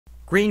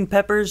Green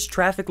peppers,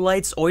 traffic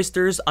lights,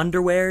 oysters,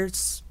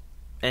 underwears,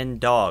 and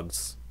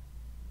dogs.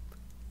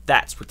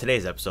 That's what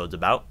today's episode's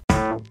about.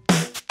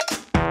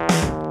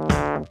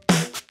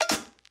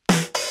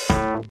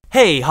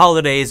 Hey,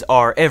 holidays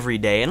are every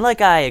day, and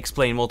like I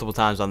explained multiple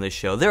times on this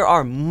show, there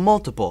are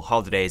multiple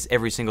holidays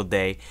every single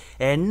day,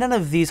 and none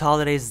of these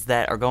holidays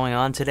that are going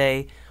on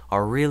today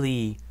are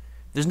really,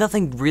 there's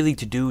nothing really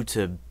to do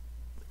to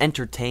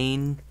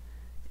entertain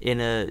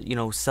in a,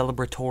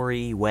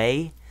 celebratory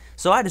way.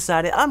 So I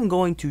decided I'm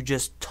going to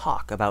just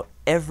talk about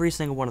every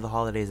single one of the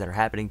holidays that are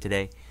happening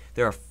today.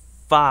 There are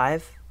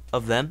 5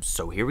 of them,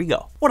 so here we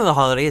go. One of the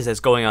holidays that's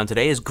going on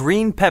today is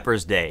Green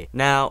Peppers Day.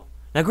 Now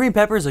green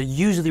peppers are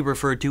usually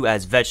referred to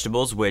as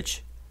vegetables,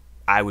 which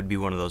I would be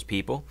one of those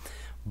people,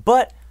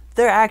 but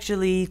they're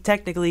actually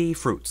technically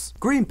fruits.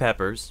 Green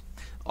peppers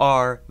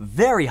are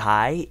very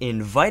high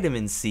in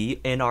vitamin C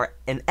and are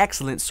an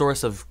excellent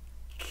source of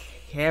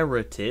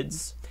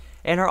carotids,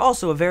 and are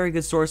also a very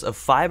good source of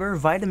fiber,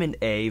 vitamin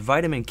A,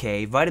 vitamin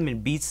K,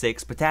 vitamin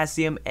B6,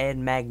 potassium,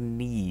 and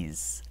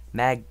manganese.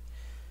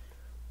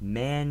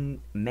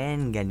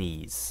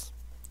 Manganese.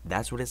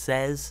 That's what it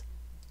says.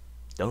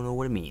 Don't know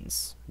what it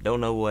means.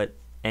 Don't know what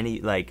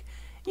any,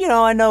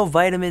 I know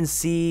vitamin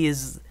C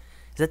is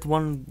that the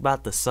one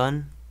about the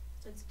sun?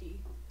 That's D.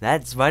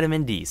 That's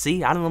vitamin D.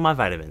 See, I don't know my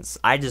vitamins.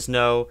 I just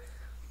know,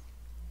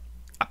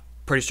 I'm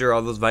pretty sure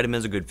all those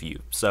vitamins are good for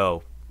you.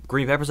 So,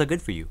 green peppers are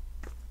good for you.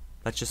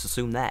 Let's just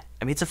assume that.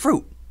 I mean, it's a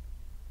fruit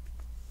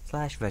 /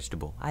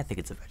 vegetable. I think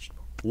it's a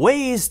vegetable.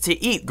 Ways to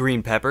eat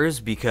green peppers,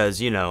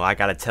 because, I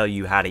gotta tell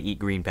you how to eat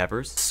green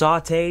peppers.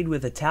 Sauteed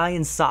with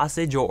Italian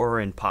sausage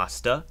or in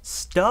pasta.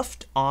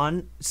 Stuffed,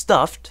 I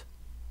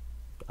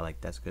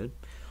like that's good,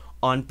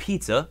 on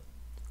pizza.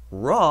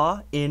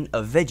 Raw in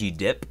a veggie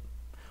dip.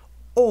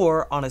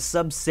 Or on a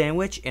sub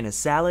sandwich, in a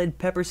salad,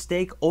 pepper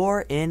steak,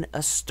 or in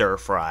a stir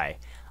fry.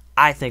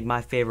 I think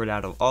my favorite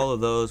out of all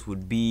of those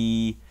would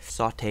be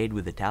sauteed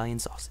with Italian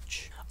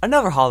sausage.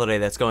 Another holiday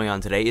that's going on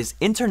today is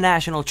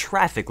International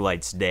Traffic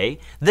Lights Day.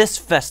 This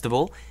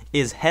festival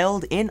is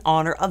held in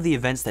honor of the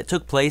events that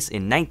took place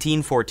in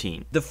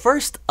 1914. The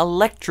first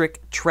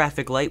electric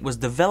traffic light was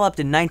developed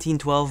in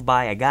 1912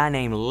 by a guy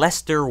named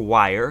Lester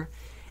Wire,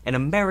 an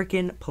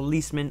American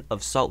policeman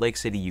of Salt Lake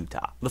City,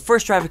 Utah. The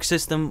first traffic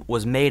system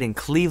was made in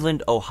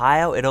Cleveland,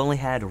 Ohio. It only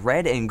had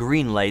red and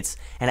green lights,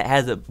 and it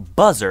had a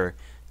buzzer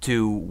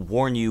to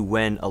warn you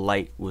when a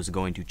light was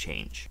going to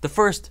change. The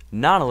first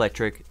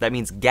non-electric, that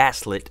means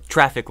gaslit,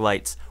 traffic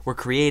lights were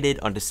created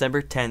on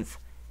December 10th,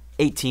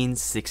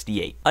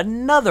 1868.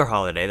 Another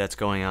holiday that's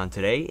going on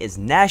today is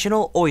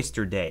National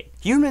Oyster Day.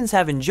 Humans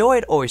have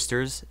enjoyed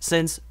oysters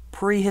since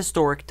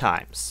prehistoric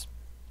times.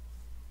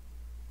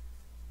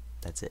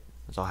 That's it.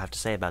 That's all I have to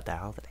say about that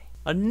holiday.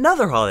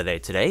 Another holiday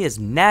today is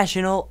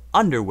National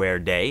Underwear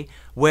Day,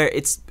 where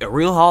it's a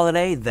real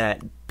holiday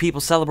that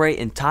people celebrate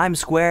in Times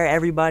Square.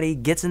 Everybody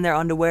gets in their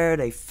underwear,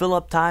 they fill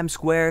up Times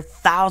Square,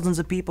 thousands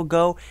of people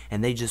go,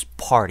 and they just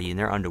party in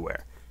their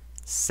underwear.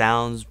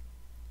 Sounds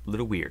a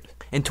little weird.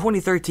 In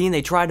 2013,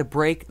 they tried to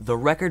break the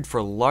record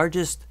for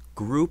largest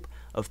group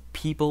of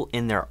people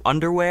in their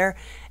underwear,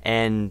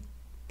 and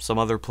some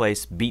other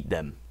place beat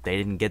them. They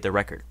didn't get the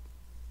record.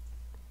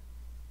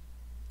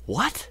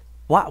 What?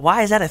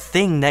 Why is that a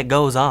thing that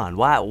goes on?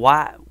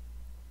 Why?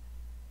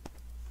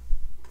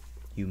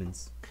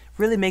 Humans.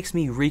 Really makes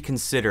me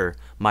reconsider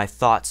my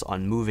thoughts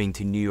on moving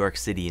to New York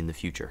City in the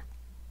future.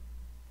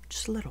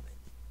 Just a little bit.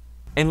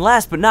 And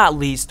last but not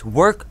least,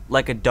 Work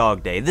Like a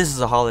Dog Day. This is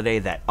a holiday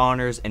that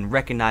honors and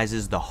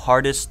recognizes the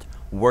hardest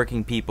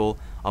working people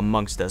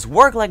amongst us.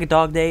 Work Like a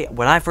Dog Day,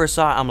 when I first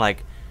saw it, I'm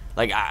like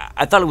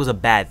I thought it was a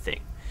bad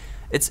thing.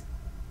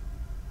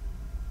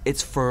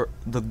 It's for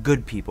the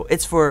good people.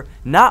 It's for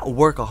not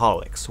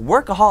workaholics.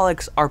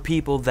 Workaholics are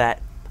people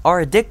that are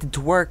addicted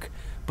to work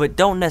but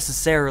don't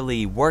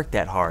necessarily work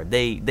that hard.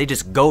 They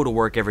just go to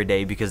work every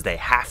day because they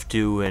have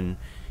to and,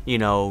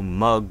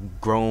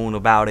 groan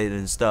about it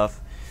and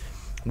stuff.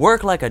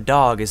 Work like a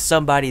dog is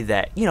somebody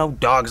that,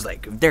 dogs,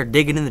 if they're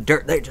digging in the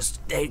dirt,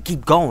 they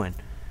keep going.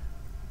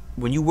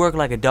 When you work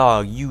like a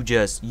dog, you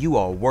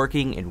are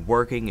working and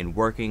working and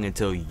working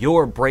until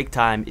your break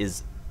time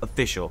is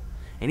official.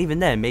 And even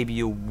then, maybe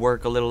you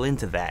work a little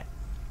into that.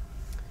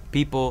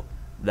 People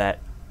that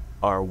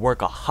are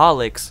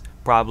workaholics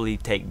probably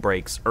take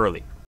breaks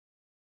early.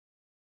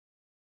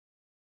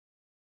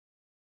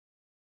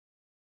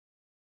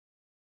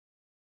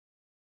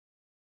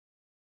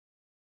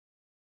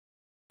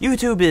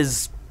 YouTube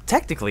is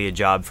technically a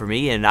job for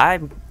me, and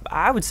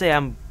I would say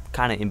I'm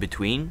kind of in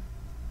between.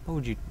 What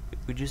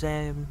would you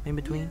say I'm in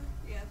between?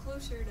 Yeah,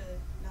 closer to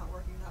not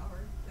working that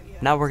hard. But yeah,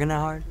 not working that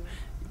hard?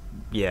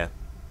 Yeah.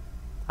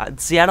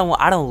 See, I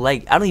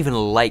don't even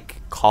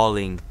like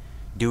calling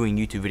doing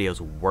YouTube videos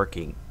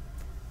working.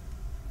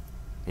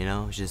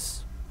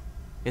 It's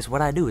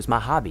what I do. It's my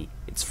hobby.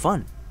 It's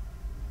fun.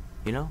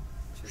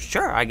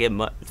 Sure, I get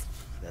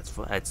that's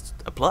fun. That's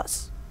a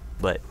plus.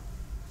 But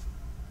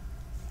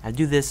I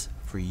do this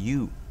for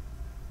you.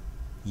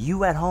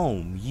 You at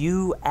home.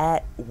 You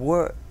at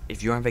work.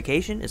 if you're on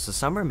vacation, it's the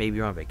summer, maybe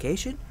you're on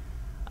vacation,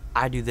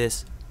 I do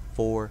this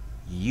for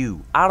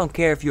you. I don't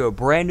care if you're a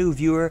brand new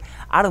viewer.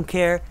 I don't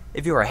care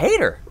if you're a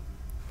hater.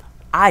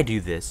 I do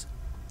this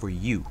for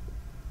you.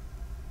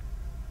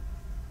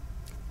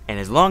 And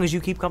as long as you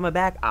keep coming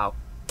back, I'll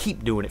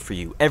keep doing it for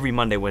you every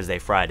Monday, Wednesday,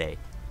 Friday.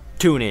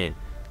 Tune in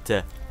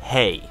to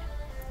Hey.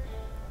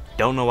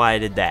 Don't know why I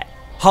did that.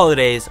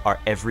 Holidays are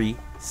every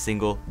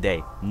single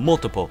day.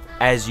 Multiple,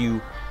 as you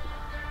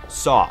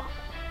saw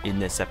in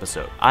this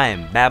episode. I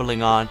am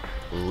babbling on.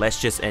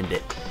 Let's just end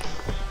it.